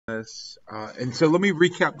this. And so let me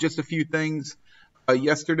recap just a few things.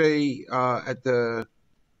 Yesterday, at the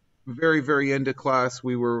very end of class,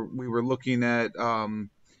 we were looking at how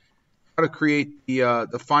to create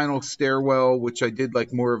the final stairwell, which I did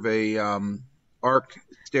like more of a arc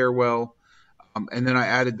stairwell, and then I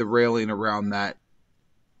added the railing around that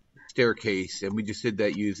staircase, and we just did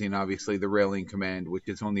that using obviously the railing command, which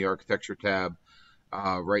is on the architecture tab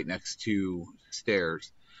right next to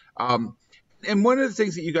stairs. And one of the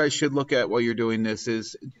things that you guys should look at while you're doing this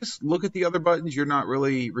is just look at the other buttons. You're not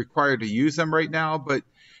really required to use them right now, but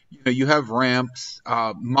you have ramps,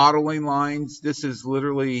 modeling lines. This is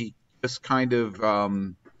literally just kind of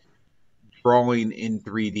drawing in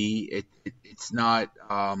 3D. It's not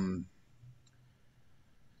going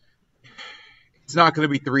to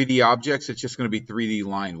be 3D objects. It's just going to be 3D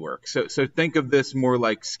line work. So think of this more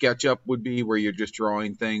like SketchUp would be, where you're just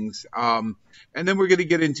drawing things. And then we're going to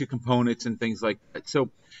get into components and things like that. So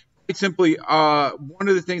quite simply, one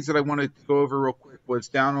of the things that I wanted to go over real quick was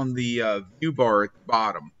down on the view bar at the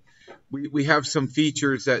bottom. We have some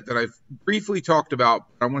features that I've briefly talked about,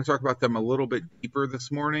 but I want to talk about them a little bit deeper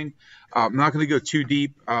this morning. I'm not going to go too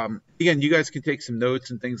deep. Again, you guys can take some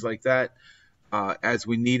notes and things like that as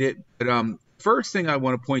we need it. But first thing I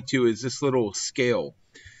want to point to is this little scale.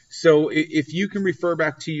 So if you can refer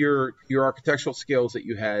back to your architectural scales that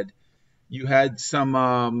you had some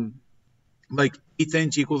like 1/8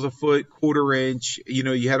 inch equals a foot, 1/4 inch.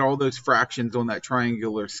 You had all those fractions on that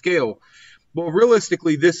triangular scale. Well,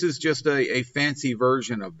 realistically, this is just a fancy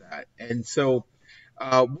version of that. And so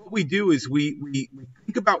what we do is we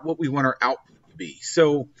think about what we want our output to be.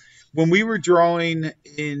 So when we were drawing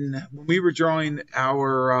our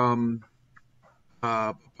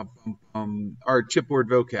chipboard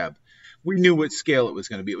vocab, we knew what scale it was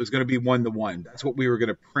going to be. It was going to be 1:1. That's what we were going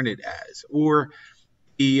to print it as. Or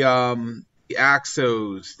the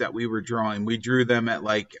axos that we were drawing, we drew them at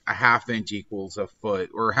like 1/2 inch equals a foot,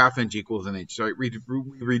 or 1/2 inch equals an inch. So we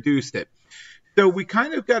reduced it. So we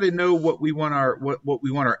kind of got to know what we want our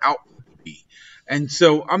output to be. And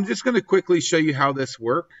so I'm just going to quickly show you how this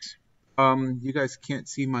works. You guys can't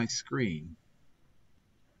see my screen.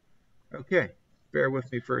 Okay, bear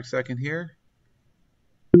with me for a second here.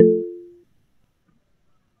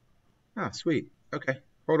 Ah, sweet. Okay,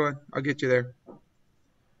 hold on. I'll get you there.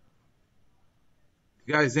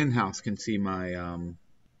 You guys in-house can see my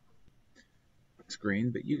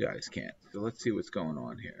screen, but you guys can't. So let's see what's going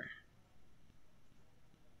on here.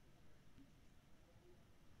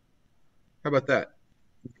 How about that?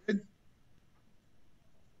 Good?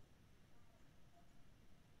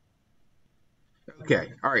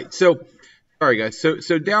 Okay. All right. So, sorry guys.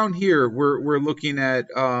 So down here we're looking at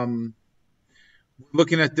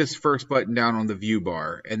this first button down on the view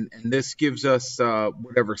bar, and this gives us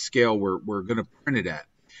whatever scale we're going to print it at.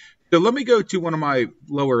 So let me go to one of my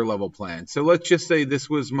lower level plans. So let's just say this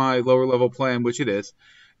was my lower level plan, which it is,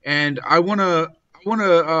 and I want to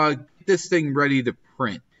get this thing ready to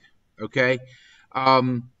print. Okay.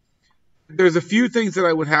 There's a few things that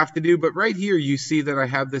I would have to do, but right here you see that I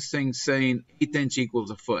have this thing saying 1/8 inch equals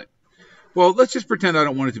a foot. Well, let's just pretend I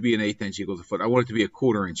don't want it to be an 1/8 inch equals a foot. I want it to be a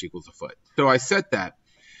 1/4 inch equals a foot. So I set that.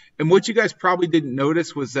 And what you guys probably didn't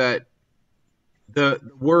notice was that the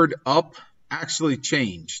word up actually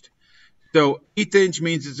changed. So 1/8 inch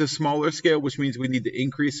means it's a smaller scale, which means we need to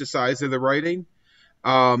increase the size of the writing.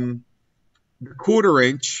 The 1/4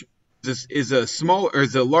 inch is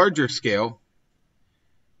a larger scale,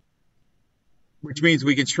 which means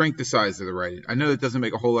we can shrink the size of the writing. I know that doesn't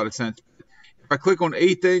make a whole lot of sense. If I click on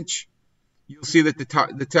 1/8 inch, you'll see that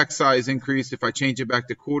the text size increased. If I change it back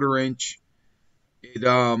to 1/4 inch, it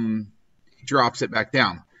drops it back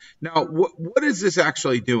down. Now, what is this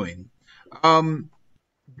actually doing?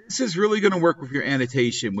 This is really going to work with your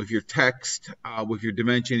annotation, with your text, with your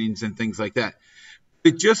dimensionings and things like that.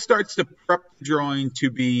 It just starts to prep the drawing to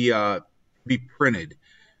be printed.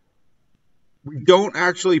 We don't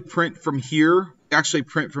actually print from here. We actually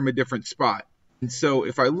print from a different spot. And so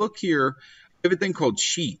if I look here, I have a thing called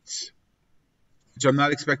sheets, which I'm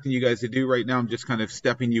not expecting you guys to do right now. I'm just kind of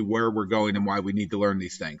stepping you where we're going and why we need to learn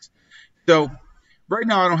these things. So right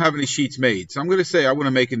now I don't have any sheets made. So I'm going to say I want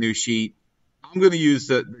to make a new sheet. I'm going to use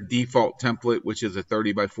the default template, which is a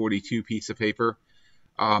 30 by 42 piece of paper.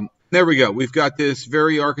 There we go. We've got this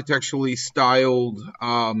very architecturally styled,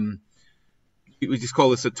 we just call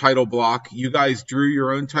this a title block. You guys drew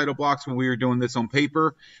your own title blocks when we were doing this on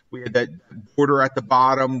paper. We had that border at the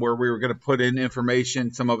bottom where we were going to put in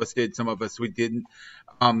information. Some of us did, some of us we didn't.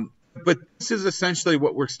 But this is essentially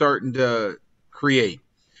what we're starting to create.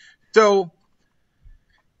 So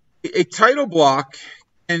a title block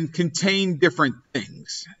can contain different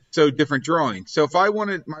things. show different drawings. So if I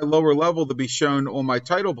wanted my lower level to be shown on my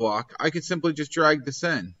title block, I could simply just drag this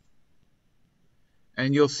in.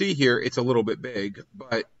 And you'll see here it's a little bit big,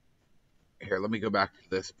 but here, let me go back to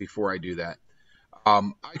this before I do that.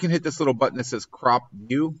 I can hit this little button that says crop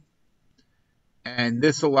view, and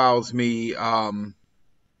this allows me to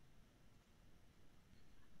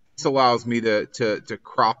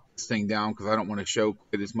crop this thing down because I don't want to show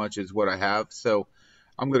quite as much as what I have. So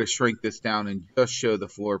I'm going to shrink this down and just show the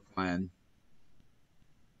floor plan.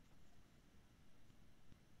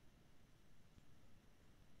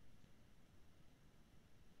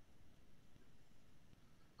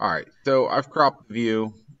 All right, so I've cropped the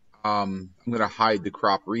view. I'm going to hide the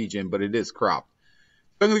crop region, but it is cropped.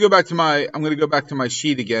 So I'm going to go back to my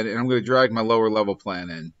sheet again, and I'm going to drag my lower level plan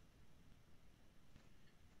in.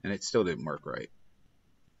 And it still didn't work right.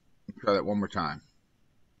 Try that one more time.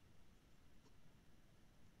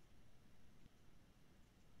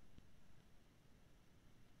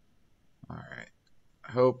 All right,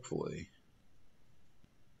 hopefully.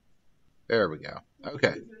 There we go.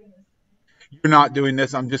 Okay. You're not doing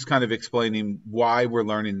this. I'm just kind of explaining why we're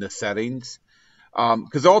learning the settings.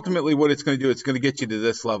 Because ultimately what it's going to do, it's going to get you to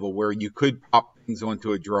this level where you could pop things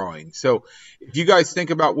onto a drawing. So if you guys think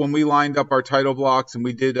about when we lined up our title blocks and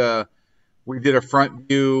we did a front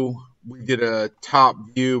view, we did a top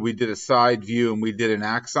view, we did a side view, and we did an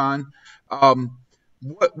axon.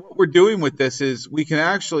 What we're doing with this is we can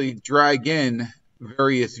actually drag in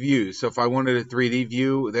various views. So if I wanted a 3D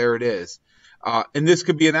view, there it is. And this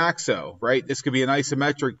could be an axo, right? This could be an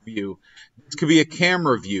isometric view. This could be a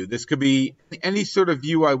camera view. This could be any sort of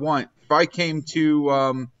view I want. If I came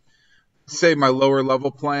to, say, my lower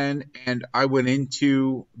level plan and I went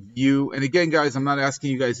into view, and again, guys, I'm not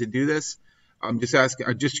asking you guys to do this. I'm just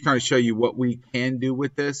trying to show you what we can do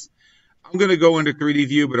with this. I'm going to go into 3D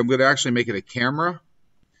view, but I'm going to actually make it a camera.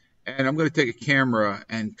 And I'm going to take a camera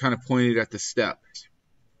and kind of point it at the steps.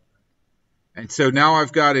 And so now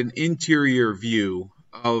I've got an interior view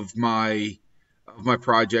of my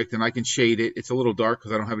project, and I can shade it. It's a little dark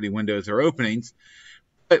because I don't have any windows or openings.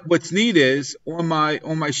 But what's neat is on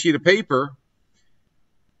my sheet of paper,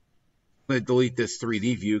 I'm going to delete this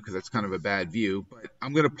 3D view because that's kind of a bad view. But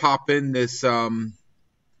I'm going to pop in this camera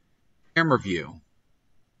view,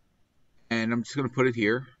 and I'm just going to put it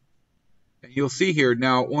here. And you'll see here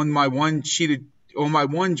now on my one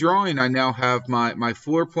drawing, I now have my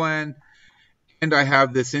floor plan. And I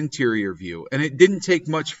have this interior view. And it didn't take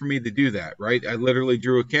much for me to do that, right? I literally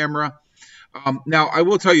drew a camera. Now, I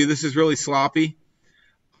will tell you, this is really sloppy.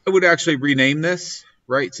 I would actually rename this,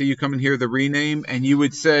 right? So you come in here, the rename, and you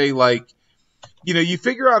would say, like, you know, you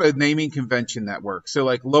figure out a naming convention that works. So,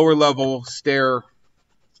 like, lower level stair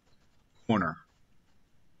corner.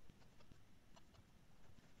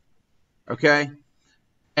 Okay?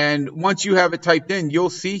 And once you have it typed in, you'll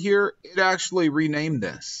see here, it actually renamed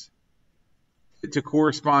this to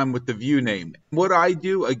correspond with the view name. What I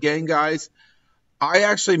do, again, guys, I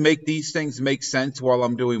actually make these things make sense while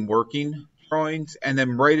I'm doing working drawings, and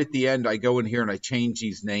then right at the end, I go in here and I change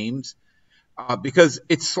these names because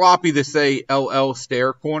it's sloppy to say LL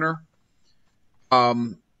stair corner.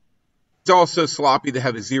 It's also sloppy to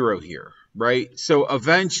have a 0 here, right? So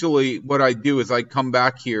eventually, what I do is I come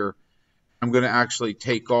back here. I'm going to actually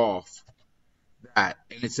take off that,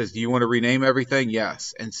 and it says, do you want to rename everything?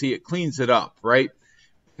 Yes. And see, it cleans it up, right?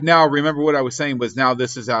 Now, remember what I was saying was now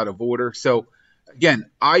this is out of order. So again,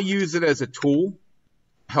 I use it as a tool to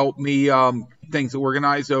help me things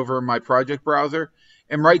organized over my project browser.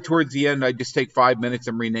 And right towards the end, I just take 5 minutes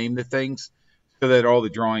and rename the things so that all the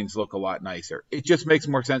drawings look a lot nicer. It just makes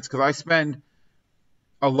more sense because I spend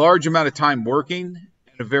a large amount of time working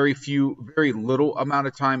and a very little amount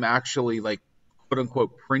of time actually, like, quote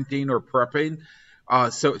unquote, printing or prepping.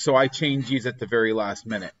 So I change these at the very last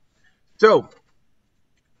minute. So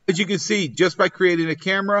as you can see, just by creating a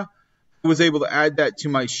camera, I was able to add that to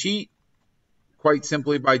my sheet quite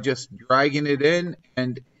simply by just dragging it in,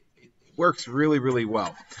 and it works really, really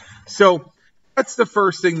well. So that's the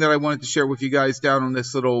first thing that I wanted to share with you guys down on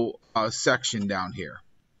this little section down here.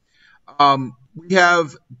 We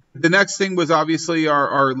have the next thing was obviously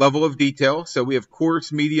our level of detail. So we have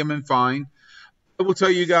coarse, medium, and fine. I will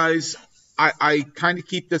tell you guys, I kind of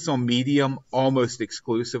keep this on medium almost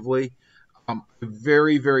exclusively. I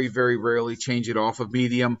very, very, very rarely change it off of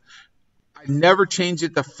medium. I never change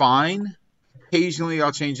it to fine. Occasionally,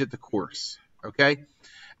 I'll change it to coarse. Okay.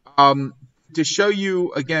 To show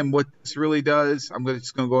you again what this really does, I'm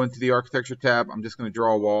just going to go into the architecture tab. I'm just going to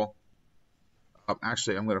draw a wall.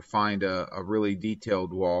 Actually, I'm going to find a really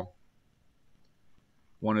detailed wall.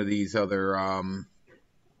 One of these other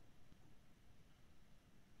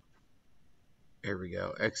There we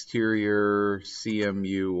go. Exterior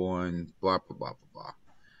CMU on blah, blah, blah, blah, blah.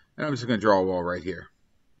 And I'm just going to draw a wall right here.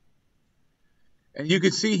 And you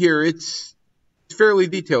can see here it's fairly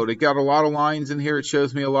detailed. It got a lot of lines in here. It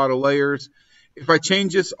shows me a lot of layers. If I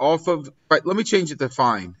change this off of, right, let me change it to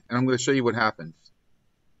fine, and I'm going to show you what happens.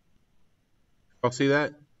 Y'all see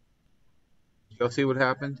that? Y'all see what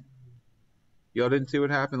happened? Y'all didn't see what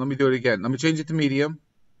happened? Let me do it again. Let me change it to medium.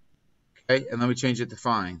 Okay, and let me change it to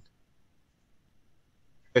fine.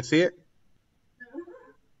 You see it?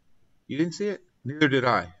 You didn't see it? Neither did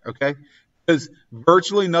I. Okay? Because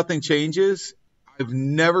virtually nothing changes. I've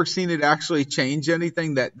never seen it actually change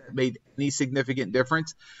anything that made any significant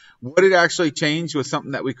difference. What it actually changed was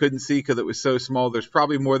something that we couldn't see because it was so small. There's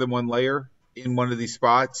probably more than one layer in one of these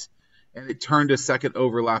spots, and it turned a second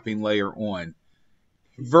overlapping layer on.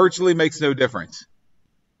 Virtually makes no difference,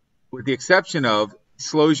 with the exception of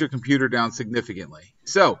slows your computer down significantly.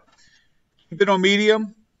 So keep it on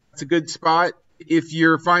medium. It's a good spot. If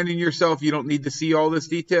you're finding yourself you don't need to see all this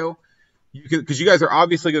detail, you can, because you guys are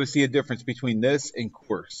obviously going to see a difference between this and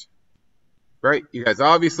coarse, right? You guys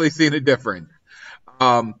obviously seeing a difference.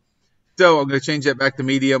 So I'm going to change that back to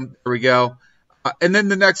medium. There we go. And then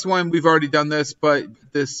the next one, we've already done this, but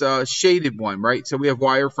this shaded one, right? So we have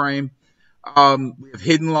wireframe. We have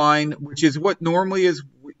hidden line, which is what normally is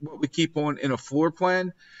what we keep on in a floor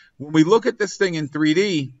plan. When we look at this thing in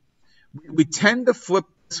 3D, we tend to flip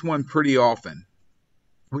this one pretty often.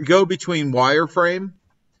 We go between wireframe,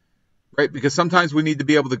 right? Because sometimes we need to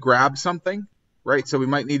be able to grab something, right? So we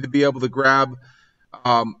might need to be able to grab,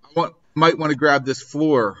 might want to grab this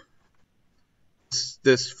floor,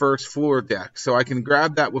 this first floor deck. So I can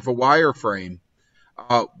grab that with a wireframe.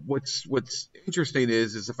 What's interesting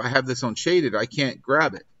is if I have this on shaded, I can't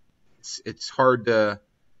grab it. It's hard to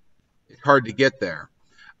get there.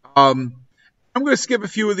 I'm going to skip a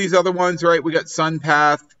few of these other ones, right? We got sun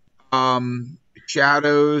path,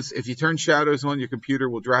 shadows. If you turn shadows on, your computer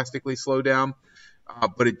will drastically slow down,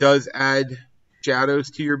 but it does add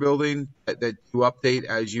shadows to your building that you update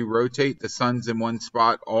as you rotate. The sun's in one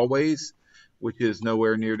spot always, which is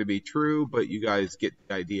nowhere near to be true, but you guys get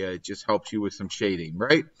the idea. It just helps you with some shading,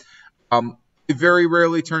 right? I very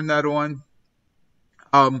rarely turn that on.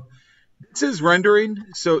 This is rendering.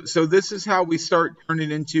 So this is how we start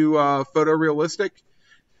turning into photorealistic.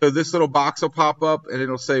 So this little box will pop up and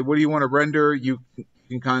it'll say, what do you want to render? You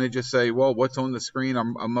can kind of just say, well, what's on the screen?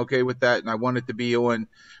 I'm okay with that. And I want it to be on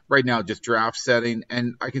right now, just draft setting.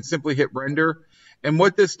 And I can simply hit render. And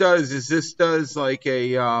what this does is this does like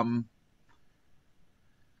a,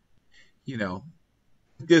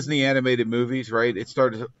 Disney animated movies, right? It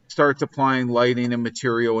starts applying lighting and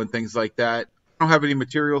material and things like that. I don't have any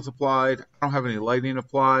materials applied. I don't have any lighting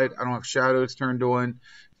applied. I don't have shadows turned on.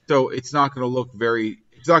 So it's not going to look very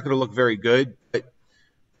good. But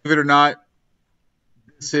believe it or not,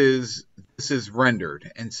 this is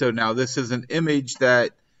rendered. And so now this is an image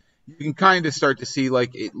that you can kind of start to see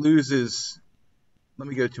like it loses. Let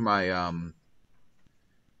me go to my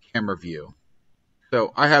camera view.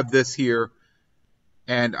 So I have this here,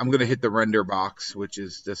 and I'm going to hit the render box, which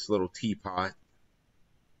is this little teapot.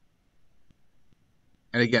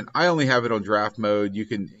 And again, I only have it on draft mode. You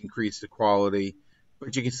can increase the quality,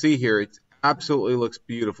 but you can see here it absolutely looks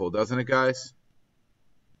beautiful, doesn't it, guys?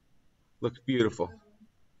 Looks beautiful.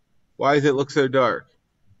 Why does it look so dark?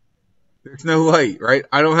 There's no light, right?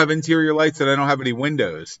 I don't have interior lights and I don't have any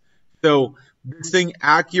windows. So this thing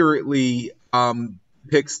accurately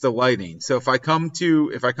picks the lighting. So if I come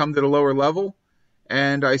to the lower level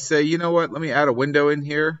and I say, you know what, let me add a window in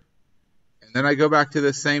here, and then I go back to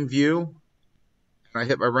the same view and I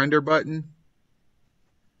hit my render button.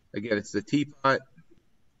 Again, it's the teapot.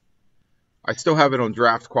 I still have it on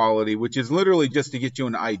draft quality, which is literally just to get you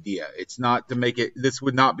an idea. It's not to make it, this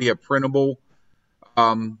would not be a printable.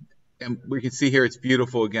 And we can see here it's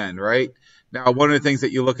beautiful again, right? Now, one of the things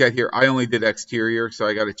that you look at here, I only did exterior, so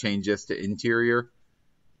I got to change this to interior.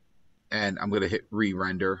 And I'm going to hit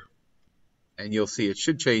re-render. And you'll see it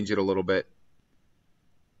should change it a little bit.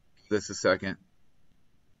 Give this a second.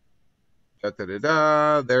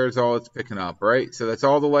 There's all it's picking up, right? So that's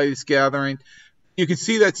all the light it's gathering. You can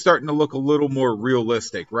see that's starting to look a little more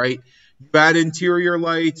realistic, right? You add interior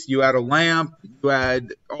lights, you add a lamp, you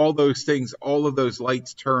add all those things, all of those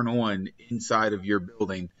lights turn on inside of your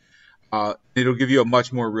building. It'll give you a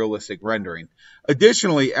much more realistic rendering.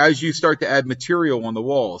 Additionally, as you start to add material on the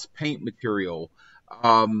walls, paint material,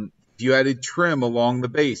 if you added trim along the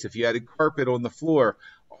base, if you added carpet on the floor,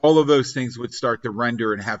 all of those things would start to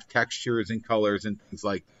render and have textures and colors and things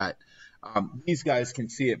like that. These guys can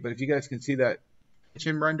see it, but if you guys can see that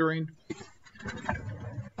kitchen rendering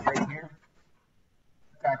right here,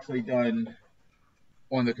 actually done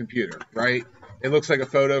on the computer, right? It looks like a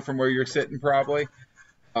photo from where you're sitting probably.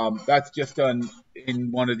 That's just done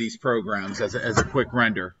in one of these programs as a quick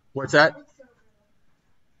render. What's that?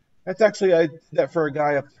 That's actually, I did that for a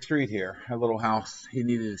guy up the street here, a little house. He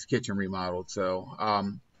needed his kitchen remodeled. So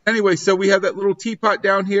anyway, so we have that little teapot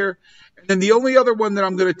down here. And then the only other one that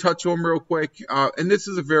I'm going to touch on real quick, and this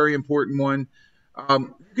is a very important one.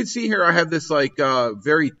 You can see here I have this like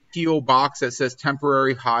very teal box that says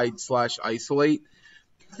temporary hide/isolate.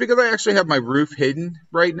 It's because I actually have my roof hidden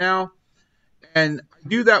right now. And I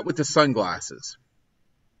do that with the sunglasses.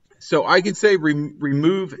 So I can say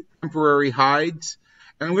remove temporary hides.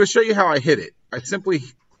 And I'm going to show you how I hid it. I simply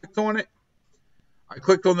clicked on it. I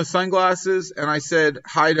clicked on the sunglasses and I said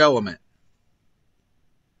hide element.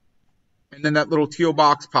 And then that little teal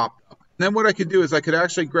box popped up. And then what I could do is I could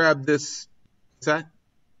actually grab this. What's that?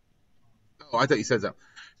 Oh, I thought you said that.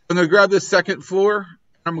 I'm going to grab this second floor.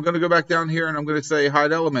 I'm going to go back down here and I'm going to say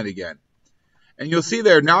hide element again. And you'll see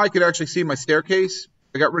there, now I could actually see my staircase.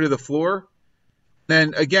 I got rid of the floor.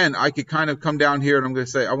 Then again, I could kind of come down here and I'm going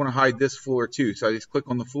to say I want to hide this floor too. So I just click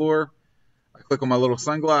on the floor. I click on my little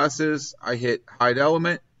sunglasses. I hit hide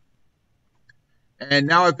element. And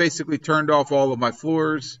now I've basically turned off all of my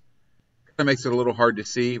floors. That makes it a little hard to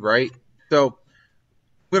see, right? So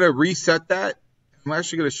I'm going to reset that. I'm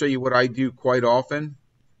actually going to show you what I do quite often.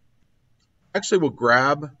 Actually, we'll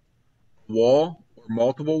grab a wall or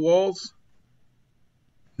multiple walls.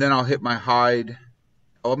 Then I'll hit my hide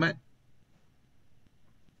element.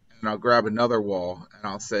 And I'll grab another wall and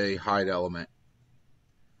I'll say hide element.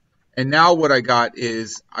 And now what I got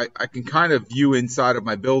is I can kind of view inside of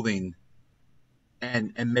my building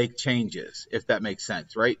and make changes, if that makes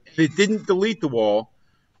sense, right? And it didn't delete the wall.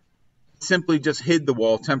 It simply just hid the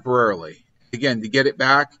wall temporarily. Again, to get it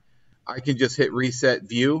back, I can just hit reset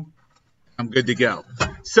view. I'm good to go.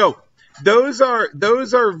 So those are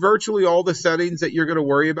virtually all the settings that you're going to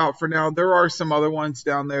worry about for now. There are some other ones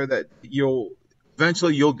down there that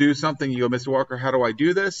eventually you'll do something. You go, Mr. Walker, how do I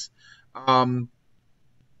do this? I'll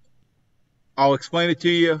explain it to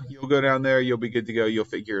you. You'll go down there. You'll be good to go. You'll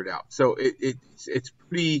figure it out. So it's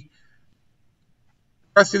pretty.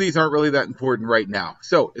 The rest of these aren't really that important right now.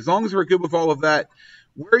 So as long as we're good with all of that,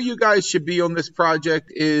 where you guys should be on this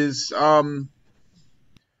project is kind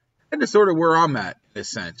of sort of where I'm at in a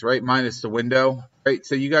sense, right? Minus the window, right?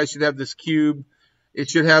 So you guys should have this cube. It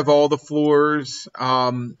should have all the floors.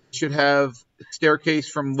 It should have staircase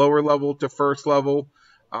from lower level to first level.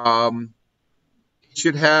 It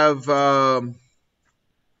should have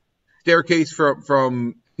staircase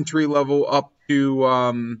from entry level up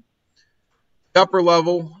to upper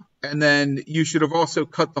level. And then you should have also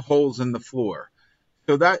cut the holes in the floor.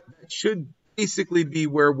 So that should basically be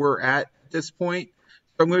where we're at this point.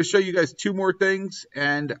 So I'm going to show you guys two more things,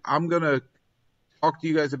 and I'm going to talk to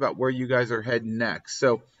you guys about where you guys are heading next.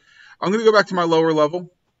 So I'm going to go back to my lower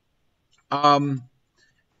level.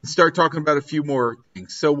 Start talking about a few more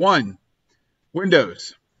things. So one,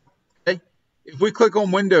 Windows. Okay. If we click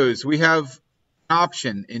on Windows, we have an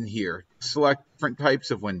option in here to select different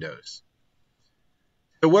types of windows.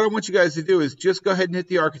 So what I want you guys to do is just go ahead and hit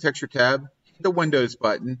the Architecture tab, hit the Windows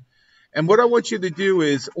button. And what I want you to do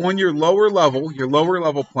is on your lower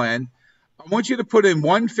level plan, I want you to put in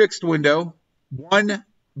one fixed window, one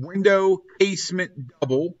window casement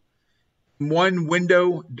double, and one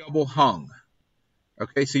window double hung.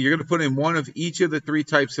 Okay, so you're going to put in one of each of the three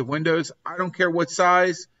types of windows. I don't care what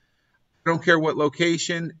size. I don't care what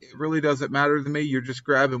location. It really doesn't matter to me. You're just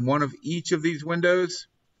grabbing one of each of these windows.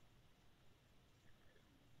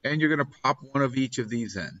 And you're going to pop one of each of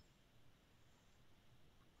these in.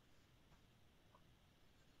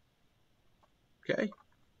 Okay.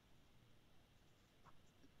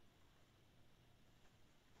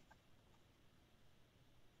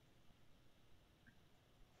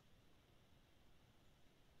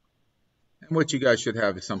 And what you guys should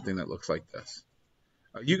have is something that looks like this.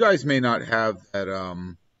 You guys may not have that, I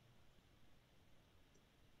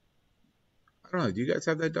don't know, do you guys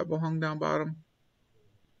have that double hung down bottom?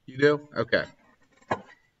 You do? Okay.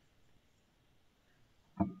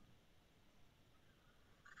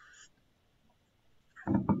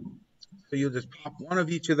 So you'll just pop one of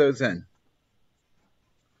each of those in.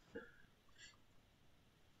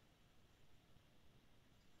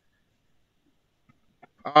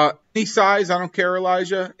 Any size, I don't care,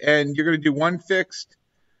 Elijah. And you're going to do one fixed,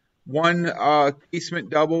 one casement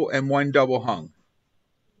double, and one double hung.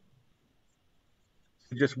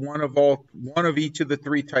 Just one of each of the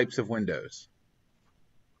three types of windows.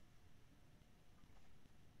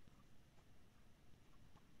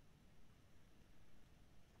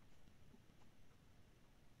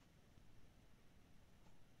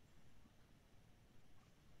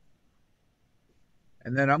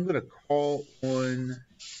 And then I'm going to call on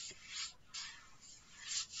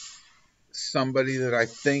somebody that I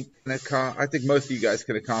think most of you guys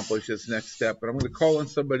can accomplish this next step, but I'm going to call on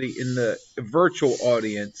somebody in the virtual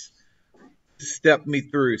audience to step me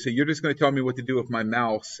through. So you're just going to tell me what to do with my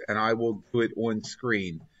mouse, and I will do it on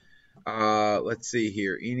screen. Let's see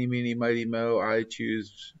here. Eeny, meeny, mighty, mo. I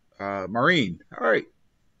choose Maureen. All right.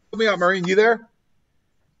 Help me out, Maureen. You there?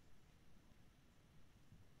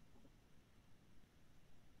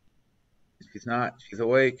 She's not. She's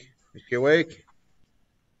awake. Is she awake?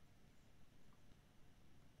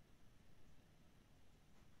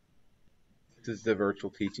 This is the virtual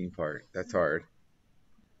teaching part. That's hard.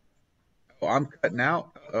 Oh, I'm cutting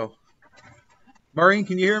out. Oh, Maureen,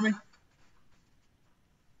 can you hear me?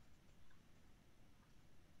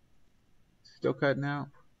 Still cutting out.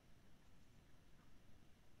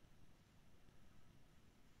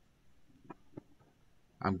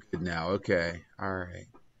 I'm good now. Okay. All right.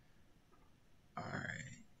 All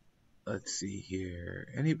right. Let's see here.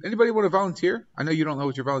 Anybody want to volunteer? I know you don't know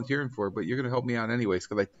what you're volunteering for, but you're going to help me out anyways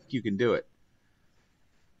because I think you can do it.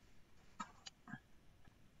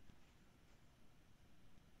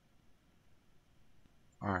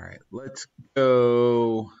 All right. Let's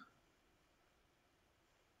go.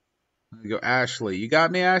 Go Ashley. You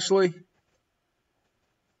got me, Ashley?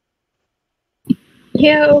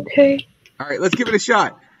 Yeah, okay. All right, let's give it a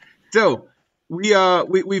shot. So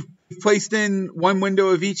we've placed in one window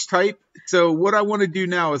of each type. So what I want to do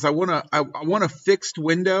now is I want a fixed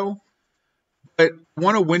window, but I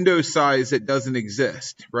want a window size that doesn't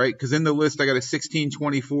exist, right? Because in the list I got a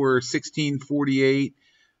 1624, 1648,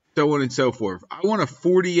 so on and so forth. I want a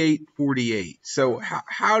 4848. So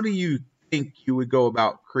how do you think you would go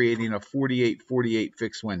about creating a 4848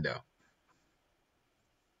 fixed window?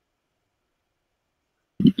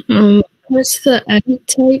 What's the edit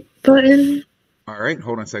type button? All right,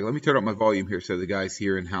 hold on a second. Let me turn up my volume here so the guys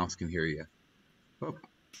here in house can hear you. Oh.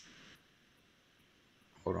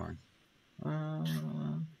 Hold on.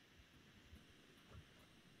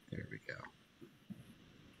 There we go.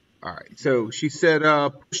 All right. So she said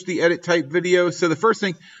push the edit type video. So the first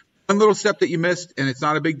thing, one little step that you missed, and it's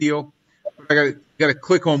not a big deal, but I got to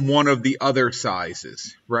click on one of the other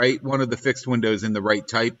sizes, right? One of the fixed windows in the right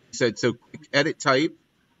type. She said, so click edit type.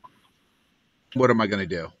 What am I going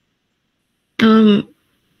to do?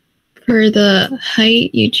 For the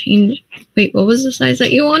height, you change. Wait, what was the size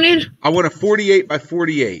that you wanted? I want a 48 by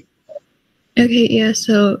 48. Okay, yeah.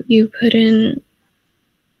 So you put in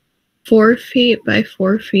 4 feet by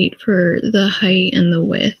 4 feet for the height and the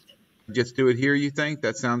width. Just do it here, you think?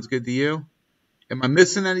 That sounds good to you? Am I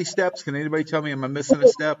missing any steps? Can anybody tell me, am I missing a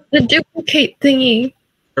step? The duplicate thingy.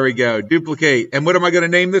 There we go. Duplicate. And what am I going to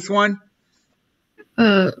name this one?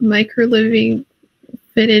 MicroLiving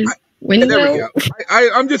fitted window. There we go.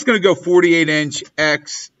 I'm just going to go 48 inch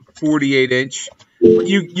x 48 inch.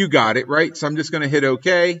 You got it, right? So I'm just going to hit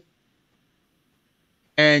OK.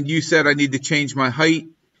 And you said I need to change my height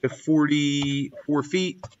to 44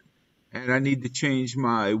 feet. And I need to change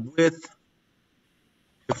my width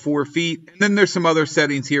to 4 feet. And then there's some other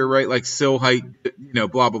settings here, right? Like sill height, blah,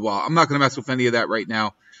 blah, blah. I'm not going to mess with any of that right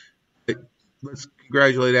now. But let's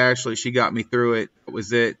congratulate Ashley. She got me through it. That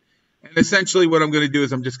was it. And essentially what I'm going to do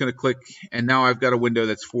is I'm just going to click, and now I've got a window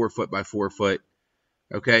that's 4 foot by 4 foot.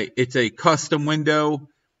 Okay, it's a custom window.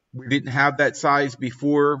 We didn't have that size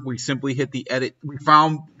before. We simply hit the edit. We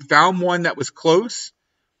found one that was close.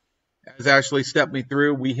 As Ashley stepped me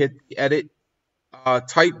through, we hit the edit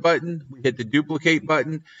type button. We hit the duplicate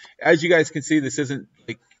button. As you guys can see, this isn't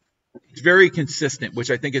like, it's very consistent, which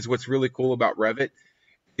I think is what's really cool about Revit.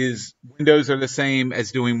 Is windows are the same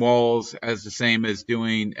as doing walls, as the same as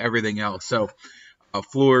doing everything else. So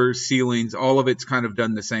floors, ceilings, all of it's kind of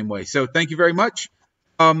done the same way. So thank you very much.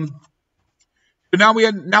 So now we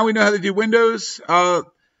know how to do windows.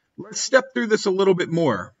 Let's step through this a little bit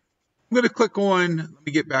more. I'm going to click on, let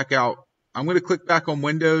me get back out. I'm going to click back on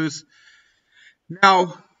Windows.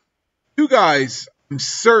 Now, you guys, I'm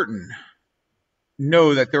certain,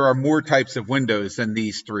 know that there are more types of windows than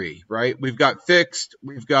these three, right? We've got fixed,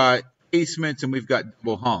 we've got casements, and we've got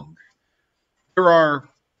double hung. There are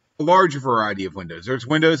a large variety of windows. There's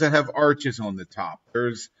windows that have arches on the top.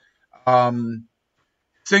 There's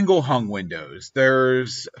single hung windows.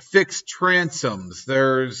 There's fixed transoms.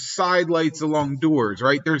 There's side lights along doors,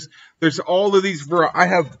 right? There's all of these. I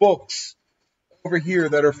have books over here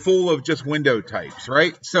that are full of just window types,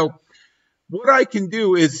 right? So what I can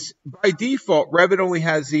do is, by default, Revit only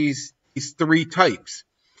has these three types.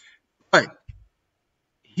 But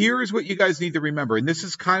here is what you guys need to remember, and this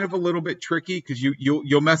is kind of a little bit tricky because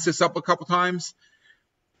you'll mess this up a couple times.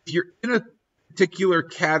 If you're in a particular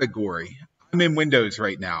category. I'm in Windows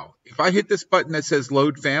right now. If I hit this button that says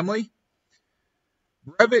Load Family,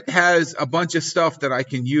 Revit has a bunch of stuff that I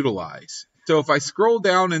can utilize. So if I scroll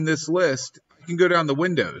down in this list, I can go down to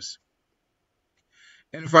Windows.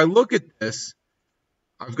 And if I look at this,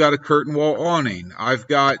 I've got a curtain wall awning. I've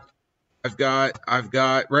got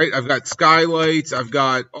skylights. I've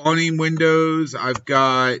got awning windows. I've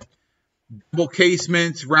got double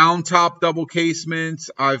casements, round top double casements.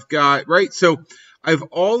 I've got, right? So I have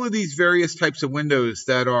all of these various types of windows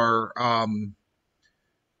that are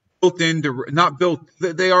built into, not built,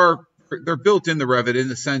 they're built into Revit in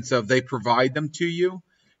the sense of they provide them to you.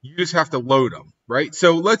 You just have to load them, right?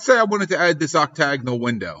 So let's say I wanted to add this octagonal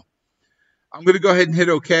window. I'm going to go ahead and hit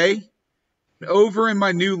OK. And over in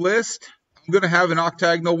my new list, I'm going to have an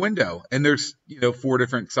octagonal window, and there's 4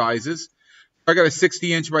 different sizes. I got a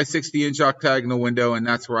 60-inch by 60-inch octagonal window, and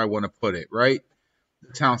that's where I want to put it, right?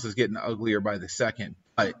 This house is getting uglier by the second,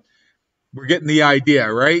 but we're getting the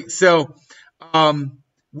idea, right? So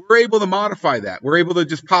we're able to modify that. We're able to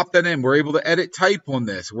just pop that in. We're able to edit type on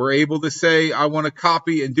this. We're able to say, I want to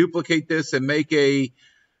copy and duplicate this and make a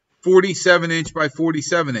 47-inch by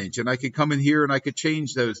 47-inch. And I could come in here and I could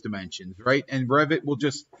change those dimensions, right? And Revit will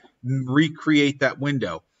just recreate that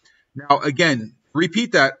window. Now, again,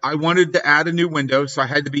 repeat that. I wanted to add a new window, so I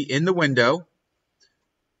had to be in the window.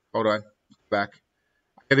 Hold on. Back.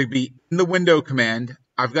 I got to be in the window command.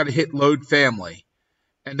 I've got to hit Load Family.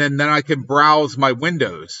 And then I can browse my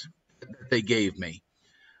windows that they gave me.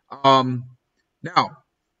 Now,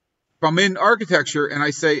 if I'm in architecture and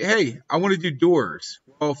I say, hey, I want to do doors.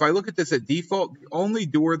 Well, if I look at this at default, the only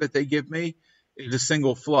door that they give me is a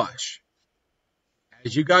single flush.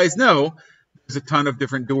 As you guys know, there's a ton of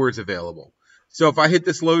different doors available. So if I hit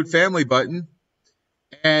this Load Family button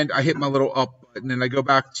and I hit my little up button and I go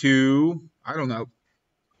back to, I don't know,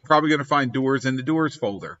 probably going to find doors in the doors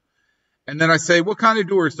folder. And then I say, what kind of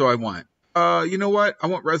doors do I want? You know what? I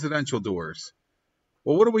want residential doors.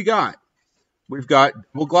 Well, what do we got? We've got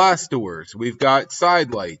double glass doors. We've got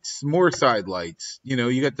side lights, more side lights.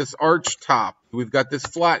 You got this arch top. We've got this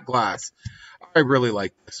flat glass. I really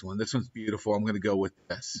like this one. This one's beautiful. I'm going to go with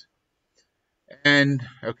this. And,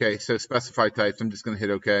 okay, so specify types. I'm just going to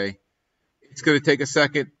hit OK. It's going to take a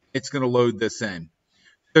second. It's going to load this in.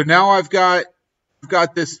 So now I've got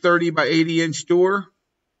this 30 by 80-inch door.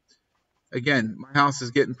 Again, my house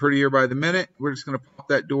is getting prettier by the minute. We're just going to pop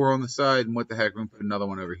that door on the side, and what the heck, we're going to put another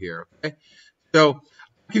one over here, okay? So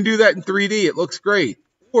I can do that in 3D. It looks great.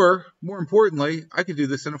 Or, more importantly, I could do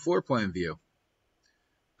this in a floor plan view.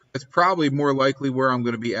 That's probably more likely where I'm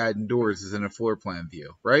going to be adding doors is in a floor plan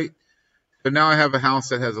view, right? So now I have a house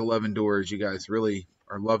that has 11 doors. You guys really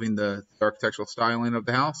are loving the architectural styling of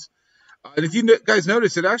the house. And if you guys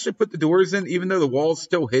notice, it actually put the doors in, even though the wall's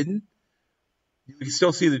still hidden. You can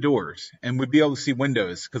still see the doors, and we'd be able to see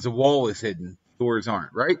windows because the wall is hidden. Doors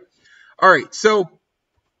aren't, right? All right, so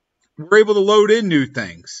we're able to load in new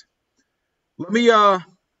things. Let me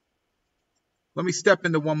step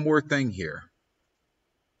into one more thing here.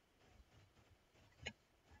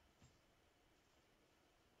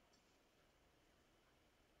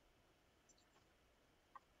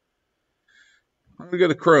 I'm going to go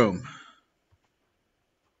to Chrome.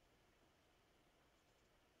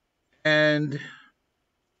 And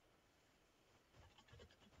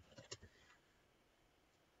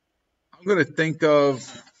I'm going to think of,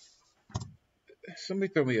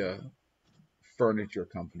 somebody throw me a furniture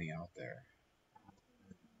company out there.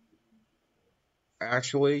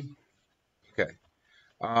 Ashley? Okay.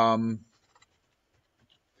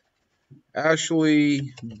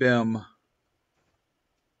 Ashley BIM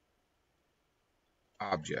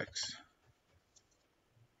Objects.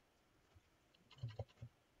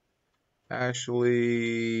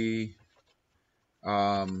 Ashley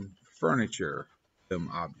Furniture BIM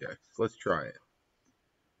Objects. Let's try it.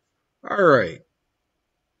 All right.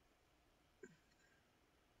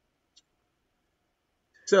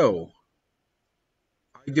 So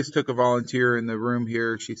I just took a volunteer in the room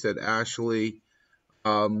here. She said Ashley.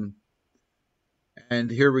 And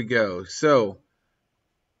here we go. So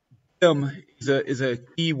BIM is a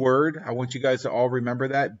key word. I want you guys to all remember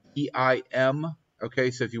that. BIM.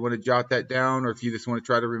 Okay, so if you want to jot that down or if you just want to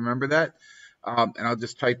try to remember that, and I'll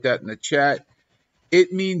just type that in the chat.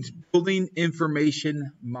 It means building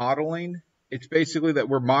information modeling. It's basically that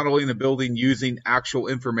we're modeling a building using actual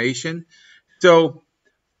information. So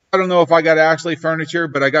I don't know if I got Ashley Furniture,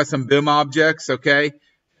 but I got some BIM objects, okay?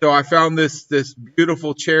 So I found this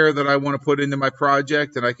beautiful chair that I want to put into my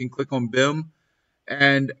project, and I can click on BIM.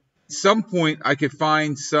 And at some point, I could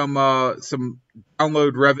find some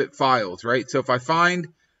download Revit files, right? So if I find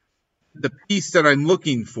the piece that I'm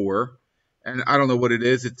looking for, and I don't know what it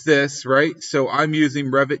is. It's this, right? So I'm using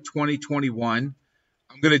Revit 2021.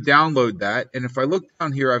 I'm going to download that, and if I look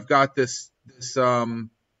down here, I've got this it's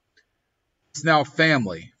now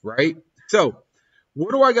family, right? So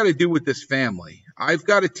what do I got to do with this family? I've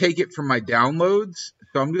got to take it from my downloads.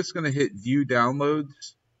 So I'm just going to hit view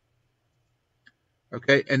downloads.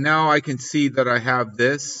 Okay, and now I can see that I have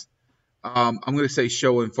this. I'm going to say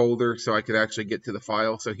show in folder so I could actually get to the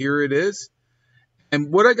file. So here it is.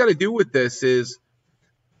 And what I got to do with this is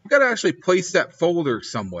I've got to actually place that folder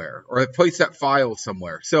somewhere or place that file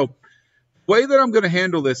somewhere. So the way that I'm going to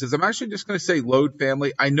handle this is I'm actually just going to say load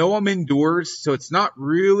family. I know I'm indoors, so it's not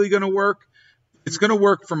really going to work. It's going to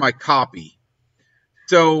work for my copy.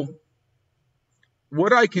 So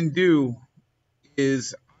what I can do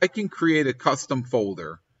is I can create a custom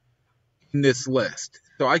folder in this list.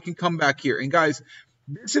 So I can come back here. And guys,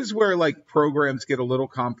 this is where like programs get a little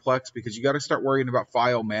complex because you got to start worrying about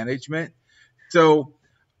file management. So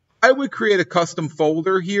I would create a custom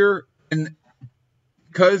folder here. And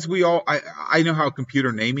because I know how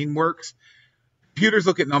computer naming works. Computers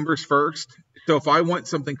look at numbers first. So if I want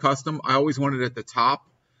something custom, I always want it at the top.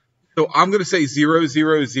 So I'm going to say 000.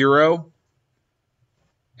 And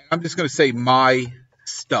I'm just going to say my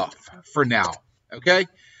stuff for now. Okay.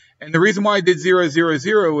 And the reason why I did 000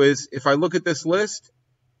 is if I look at this list,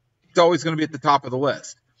 it's always going to be at the top of the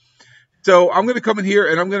list. So I'm going to come in here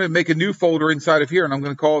and I'm going to make a new folder inside of here and I'm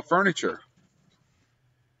going to call it furniture.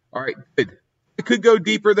 All right, good. I could go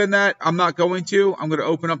deeper than that. I'm not going to. I'm going to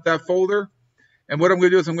open up that folder. And what I'm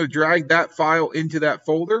going to do is I'm going to drag that file into that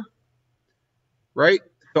folder. Right?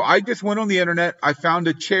 So I just went on the internet. I found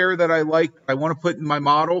a chair that I like. I want to put in my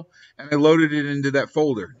model and I loaded it into that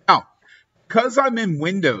folder. Now, because I'm in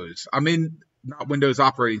Windows, not Windows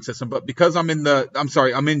operating system, but because I'm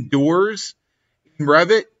indoors in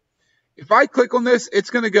Revit, if I click on this, it's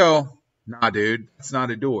going to go, nah, dude, that's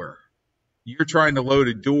not a door. You're trying to load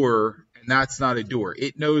a door, and that's not a door.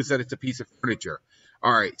 It knows that it's a piece of furniture.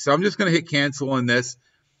 All right, so I'm just going to hit cancel on this.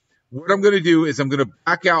 What I'm going to do is I'm going to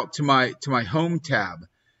back out to my home tab.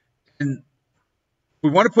 And if we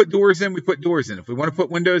want to put doors in, we put doors in. If we want to put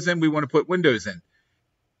windows in, we want to put windows in.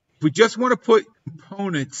 If we just want to put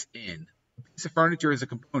components in, a piece of furniture is a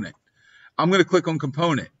component. I'm going to click on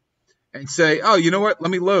component and say, oh, you know what?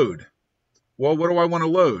 Let me load. Well, what do I want to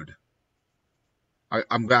load?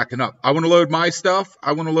 I'm backing up. I want to load my stuff.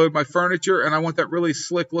 I want to load my furniture, and I want that really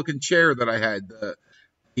slick looking chair that I had,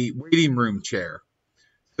 the waiting room chair.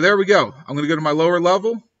 So there we go. I'm going to go to my lower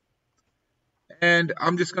level, and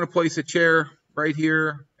I'm just going to place a chair right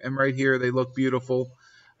here and right here. They look beautiful.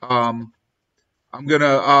 I'm going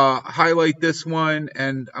to highlight this one,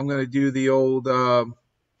 and I'm going to do the old,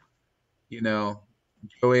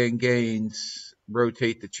 Joanne Gaines,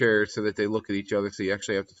 rotate the chairs so that they look at each other, so you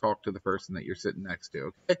actually have to talk to the person that you're sitting next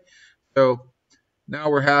to. Okay, so now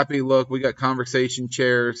we're happy. Look, we got conversation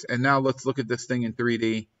chairs, and now let's look at this thing in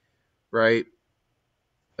 3D, right?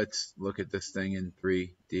 Let's look at this thing in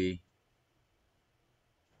 3D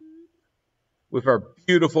with our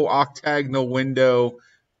beautiful octagonal window,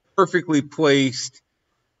 perfectly placed,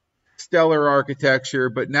 stellar architecture.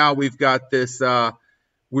 But now we've got this,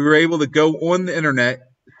 we were able to go on the internet,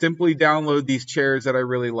 simply download these chairs that I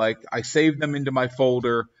really liked. I saved them into my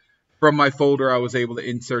folder. From my folder, I was able to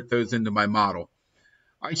insert those into my model.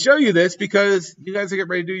 I show you this because you guys are getting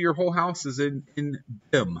ready to do your whole houses in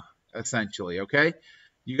BIM, essentially, okay?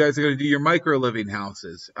 You guys are going to do your micro-living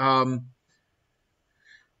houses. You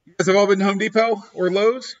guys have all been to Home Depot or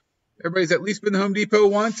Lowe's? Everybody's at least been to Home Depot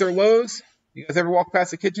once or Lowe's? You guys ever walk past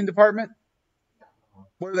the kitchen department?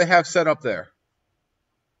 What do they have set up there?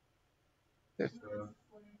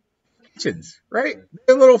 Kitchens, right?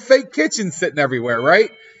 They're little fake kitchens sitting everywhere,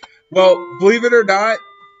 right? Well, believe it or not,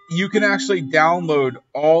 you can actually download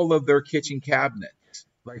all of their kitchen cabinets.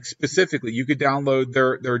 Like specifically, you could download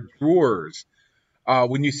their drawers.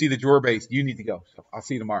 When you see the drawer base, you need to go. So I'll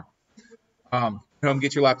see you tomorrow. Come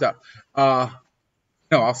get your laptop. No,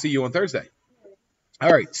 I'll see you on Thursday.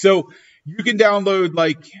 All right, so you can download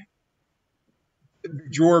like the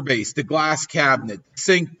drawer base, the glass cabinet, the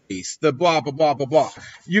sink base, the blah, blah, blah, blah, blah.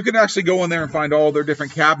 You can actually go in there and find all their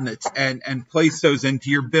different cabinets and place those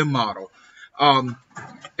into your BIM model. And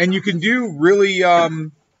you can do really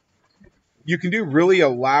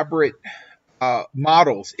elaborate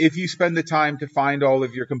models if you spend the time to find all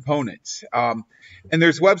of your components. And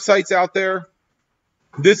there's websites out there.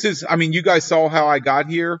 You guys saw how I got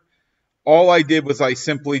here. All I did was I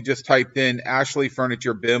simply just typed in Ashley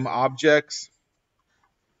Furniture BIM objects.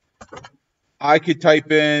 I could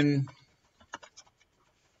type in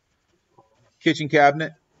kitchen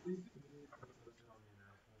cabinet,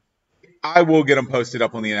 I will get them posted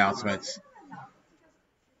up on the announcements.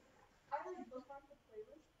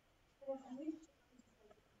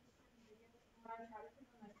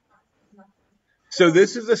 So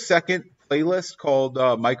this is a second playlist called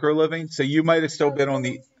MicroLiving. So you might have still been on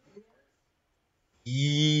the.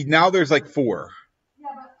 Now there's like 4.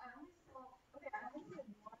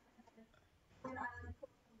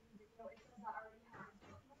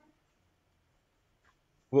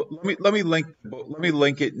 Well, let me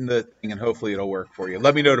link it in the thing, and hopefully it'll work for you.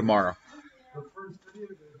 Let me know tomorrow.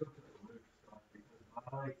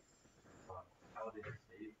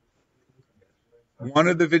 One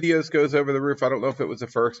of the videos goes over the roof. I don't know if it was the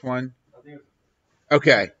first one.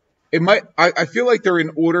 Okay. It might. I feel like they're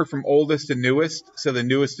in order from oldest to newest. So the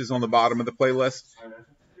newest is on the bottom of the playlist.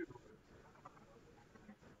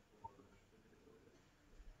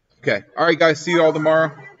 Okay. All right, guys. See you all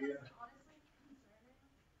tomorrow.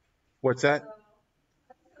 What's that?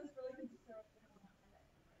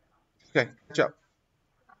 Okay. Catch up.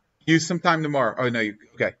 Use some time tomorrow. Oh no. You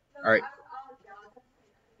okay? All right.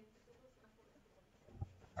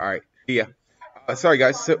 All right. See ya. Sorry,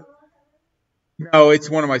 guys. So no, it's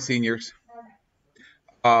one of my seniors.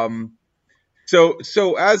 Um.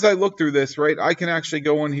 So as I look through this, right, I can actually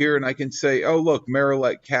go in here and I can say, oh look,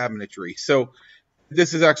 Merilette Cabinetry. So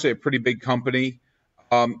this is actually a pretty big company.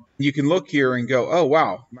 You can look here and go, oh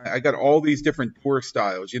wow, I got all these different door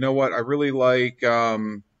styles. You know what? I really like, I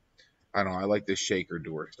don't know, I like this shaker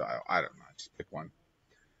door style. I don't know, just pick one.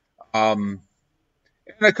 And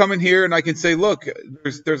I come in here and I can say, look,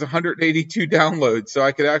 there's 182 downloads. So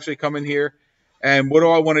I could actually come in here and what do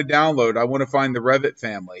I want to download? I want to find the Revit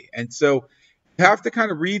family. And so you have to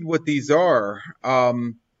kind of read what these are.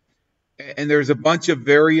 And there's a bunch of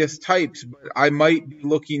various types, but I might be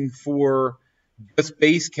looking for just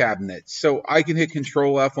base cabinets. So I can hit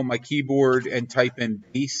Control F on my keyboard and type in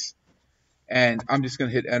base. And I'm just going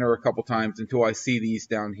to hit enter a couple times until I see these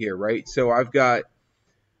down here, right? So I've got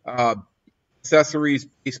accessories,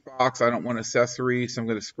 base box. I don't want accessories, so I'm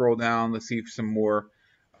going to scroll down. Let's see some more.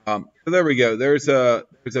 So there we go. There's a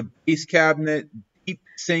base cabinet, deep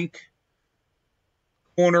sink,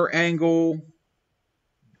 corner angle,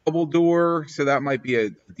 double door. So that might be a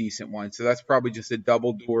decent one. So that's probably just a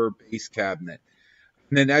double door base cabinet.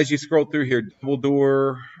 And then as you scroll through here, double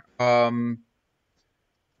door,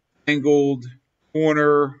 angled,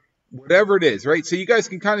 corner, whatever it is, right? So you guys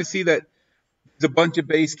can kind of see that there's a bunch of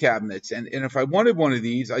base cabinets. And if I wanted one of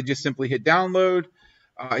these, I just simply hit download.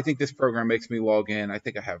 I think this program makes me log in. I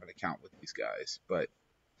think I have an account with these guys. But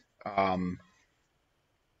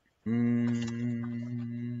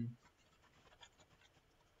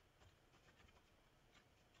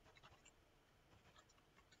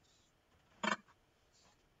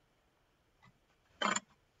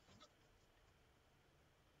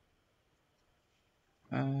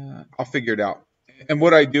I'll figure it out. And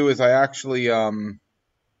what I do is I actually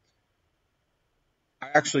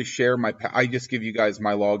share I just give you guys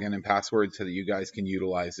my login and password so that you guys can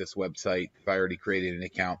utilize this website. If I already created an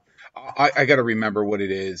account, I got to remember what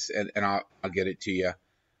it is, and I'll get it to you.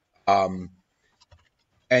 And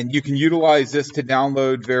you can utilize this to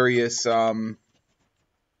download various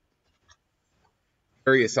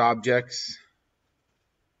objects.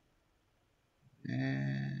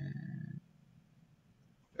 And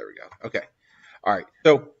there we go. Okay. All right.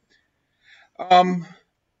 So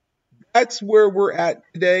that's where we're at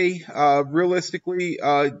today. Realistically,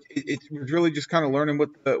 it's really just kind of learning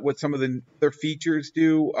what some of the other features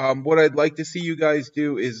do. What I'd like to see you guys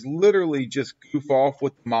do is literally just goof off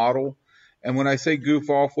with the model. And when I say goof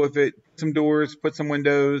off with it, put some doors, put some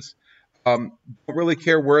windows. Don't really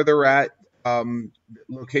care where they're at.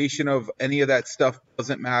 Location of any of that stuff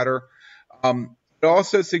doesn't matter. I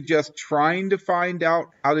also suggest trying to find out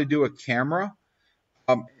how to do a camera.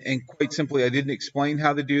 And quite simply, I didn't explain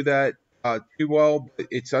how to do that too well, but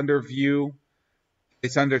it's under view.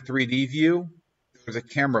 It's under 3D view. There's a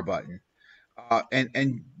camera button.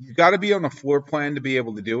 And you got to be on a floor plan to be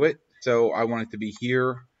able to do it. So I want it to be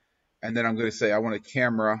here. And then I'm going to say I want a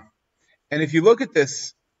camera. And if you look at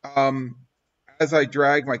this, as I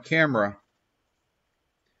drag my camera,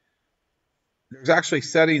 there's actually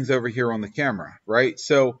settings over here on the camera, right?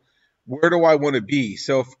 So where do I want to be?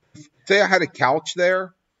 So if say I had a couch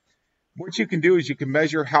there, what you can do is you can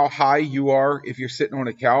measure how high you are if you're sitting on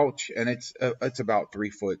a couch, and it's about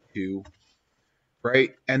 3'2",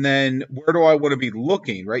 right? And then where do I want to be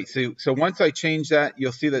looking, right? So once I change that,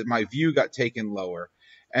 you'll see that my view got taken lower.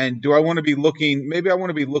 And do I want to be looking? Maybe I want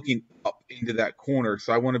to be looking up into that corner.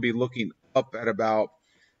 So I want to be looking up at about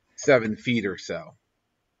 7 feet or so.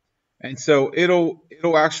 And so it'll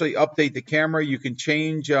actually update the camera. You can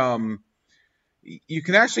change you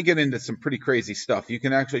can actually get into some pretty crazy stuff. You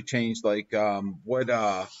can actually change like what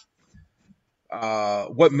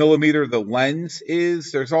millimeter the lens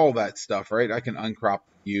is. There's all that stuff, right? I can uncrop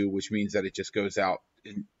view, which means that it just goes out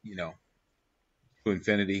in, to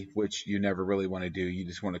infinity, which you never really want to do. You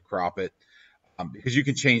just want to crop it because you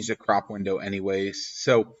can change the crop window anyways.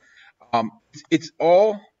 So it's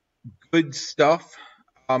all good stuff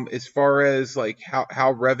as far as like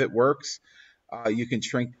how Revit works. You can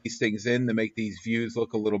shrink these things in to make these views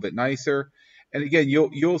look a little bit nicer. And again,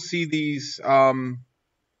 you'll see these.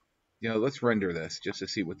 Let's render this just to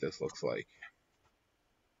see what this looks like.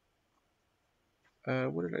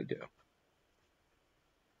 What did I do?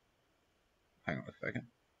 Hang on a second.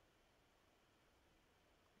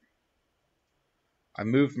 I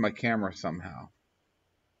moved my camera somehow.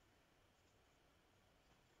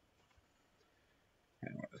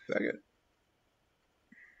 Hang on a second.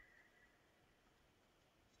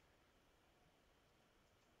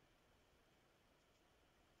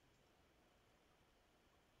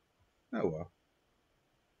 Oh well.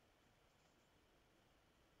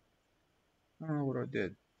 I don't know what I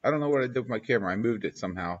did. I don't know what I did with my camera. I moved it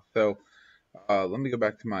somehow. So let me go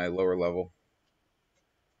back to my lower level.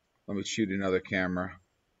 Let me shoot another camera.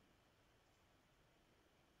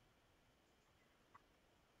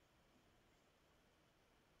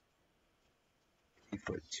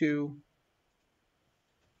 Foot 2,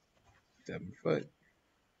 7 foot.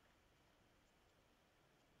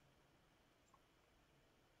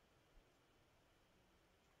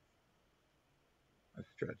 Let's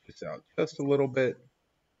stretch this out just a little bit.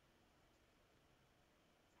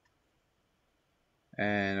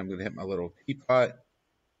 And I'm going to hit my little teapot.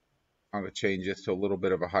 I'm going to change this to a little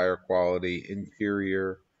bit of a higher quality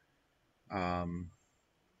interior. And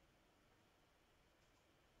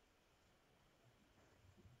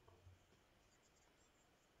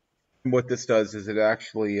what this does is it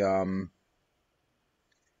actually kind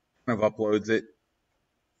of uploads it.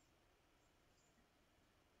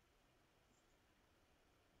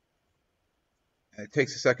 And it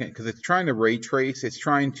takes a second because it's trying to ray trace. It's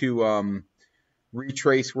trying to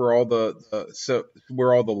retrace where all the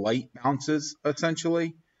light bounces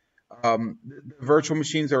essentially. The virtual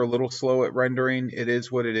machines are a little slow at rendering. It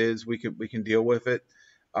is what it is. We can deal with it.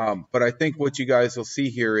 But I think what you guys will see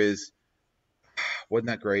here is, wasn't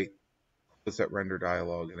that great? Was that render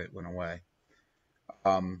dialog and it went away?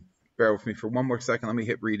 Bear with me for one more second. Let me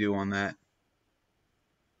hit redo on that.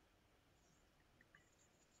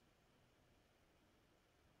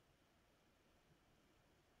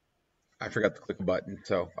 I forgot to click a button,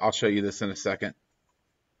 so I'll show you this in a second.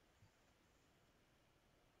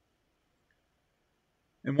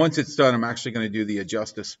 And once it's done, I'm actually going to do the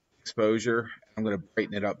adjust exposure. I'm going to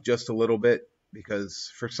brighten it up just a little bit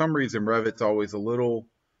because for some reason Revit's always a little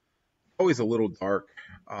dark.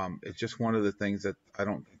 It's just one of the things that I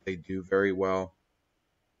don't think they do very well.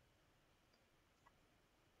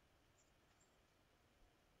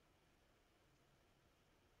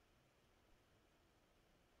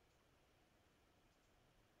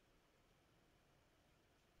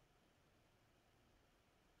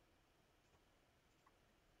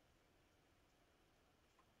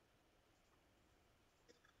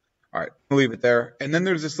 All right, I'll leave it there. And then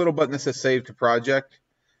there's this little button that says Save to Project.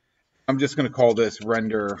 I'm just going to call this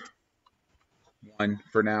Render 1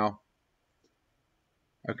 for now.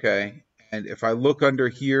 Okay, and if I look under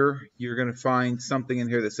here, you're going to find something in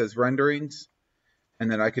here that says Renderings. And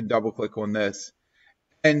then I can double click on this.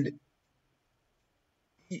 And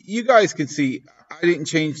you guys can see I didn't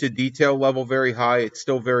change the detail level very high. It's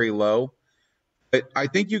still very low. But I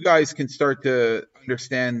think you guys can start to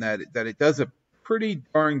understand that it does a pretty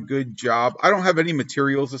darn good job. I don't have any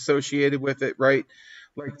materials associated with it, right?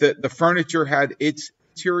 Like the furniture had its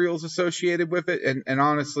materials associated with it, and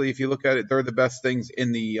honestly, if you look at it, they're the best things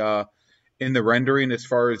in the rendering as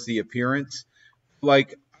far as the appearance.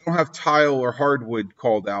 Like I don't have tile or hardwood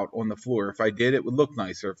called out on the floor. If I did, it would look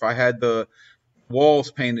nicer. If I had the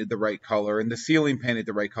walls painted the right color and the ceiling painted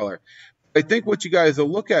the right color. I think what you guys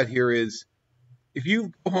will look at here is if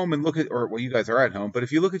you go home and look at, or well, you guys are at home, but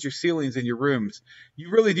if you look at your ceilings in your rooms,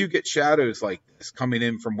 you really do get shadows like this coming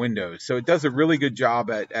in from windows. So it does a really good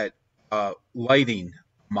job at lighting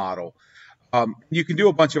model. You can do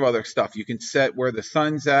a bunch of other stuff. You can set where the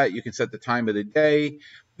sun's at. You can set the time of the day.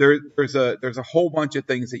 There's a whole bunch of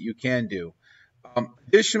things that you can do.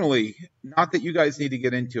 Additionally, not that you guys need to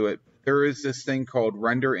get into it, there is this thing called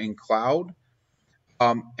Render in Cloud.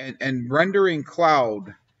 And Render in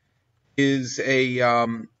Cloud is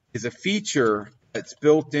a feature that's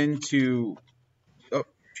built into. Oh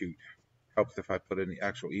shoot! Helps if I put an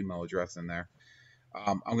actual email address in there.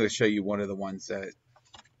 I'm going to show you one of the ones that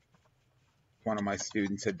one of my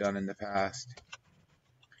students had done in the past.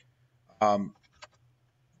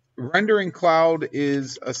 Rendering cloud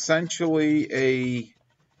is essentially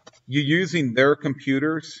you're using their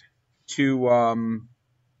computers to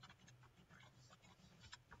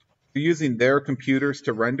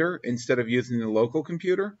render instead of using the local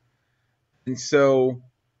computer. And so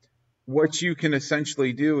what you can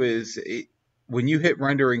essentially do is when you hit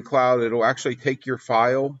rendering cloud, it'll actually take your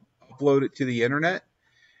file, upload it to the internet,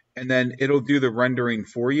 and then it'll do the rendering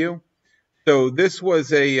for you. So this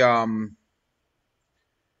was a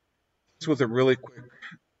really quick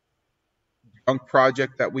junk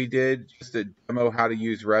project that we did just to demo how to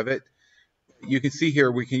use Revit. You can see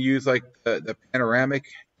here we can use like the panoramic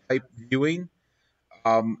type viewing,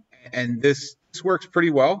 and this works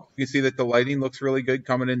pretty well. You can see that the lighting looks really good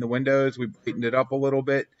coming in the windows. We brightened it up a little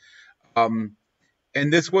bit.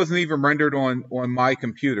 And this wasn't even rendered on my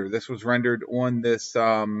computer. This was rendered on this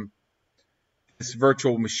this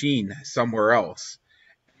virtual machine somewhere else.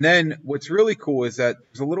 And then what's really cool is that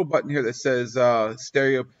there's a little button here that says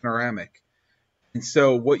stereo panoramic. And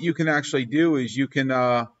so what you can actually do is you can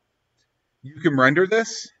render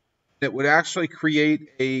this. It would actually create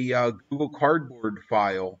a Google Cardboard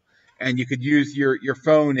file, and you could use your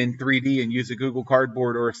phone in 3D and use a Google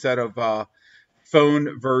Cardboard or a set of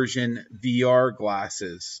phone version VR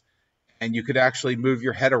glasses, and you could actually move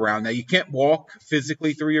your head around. Now, you can't walk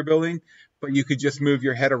physically through your building, but you could just move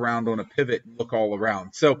your head around on a pivot and look all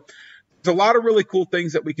around. So there's a lot of really cool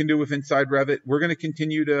things that we can do with Inside Revit. We're going to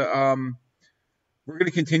continue to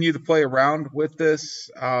play around with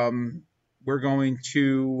this. We're going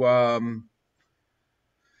to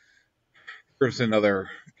there's another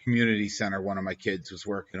community center one of my kids was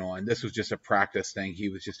working on. This was just a practice thing. He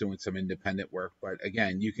was just doing some independent work. But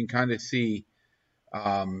again, you can kind of see,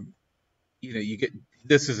 you get,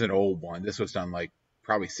 this is an old one. This was done like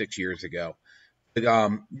probably 6 years ago. But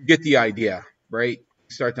you get the idea, right? You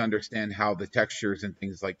start to understand how the textures and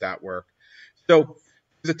things like that work. So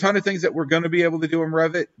there's a ton of things that we're going to be able to do in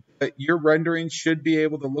Revit, but your rendering should be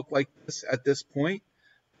able to look like this at this point.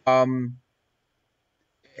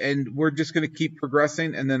 And we're just going to keep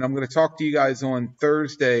progressing. And then I'm going to talk to you guys on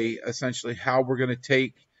Thursday, essentially how we're going to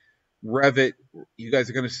take Revit. You guys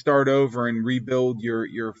are going to start over and rebuild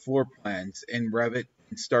your floor plans in Revit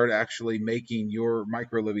and start actually making your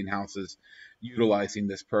micro-living houses utilizing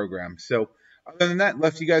this program. So other than that,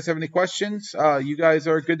 unless you guys have any questions, you guys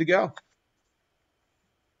are good to go.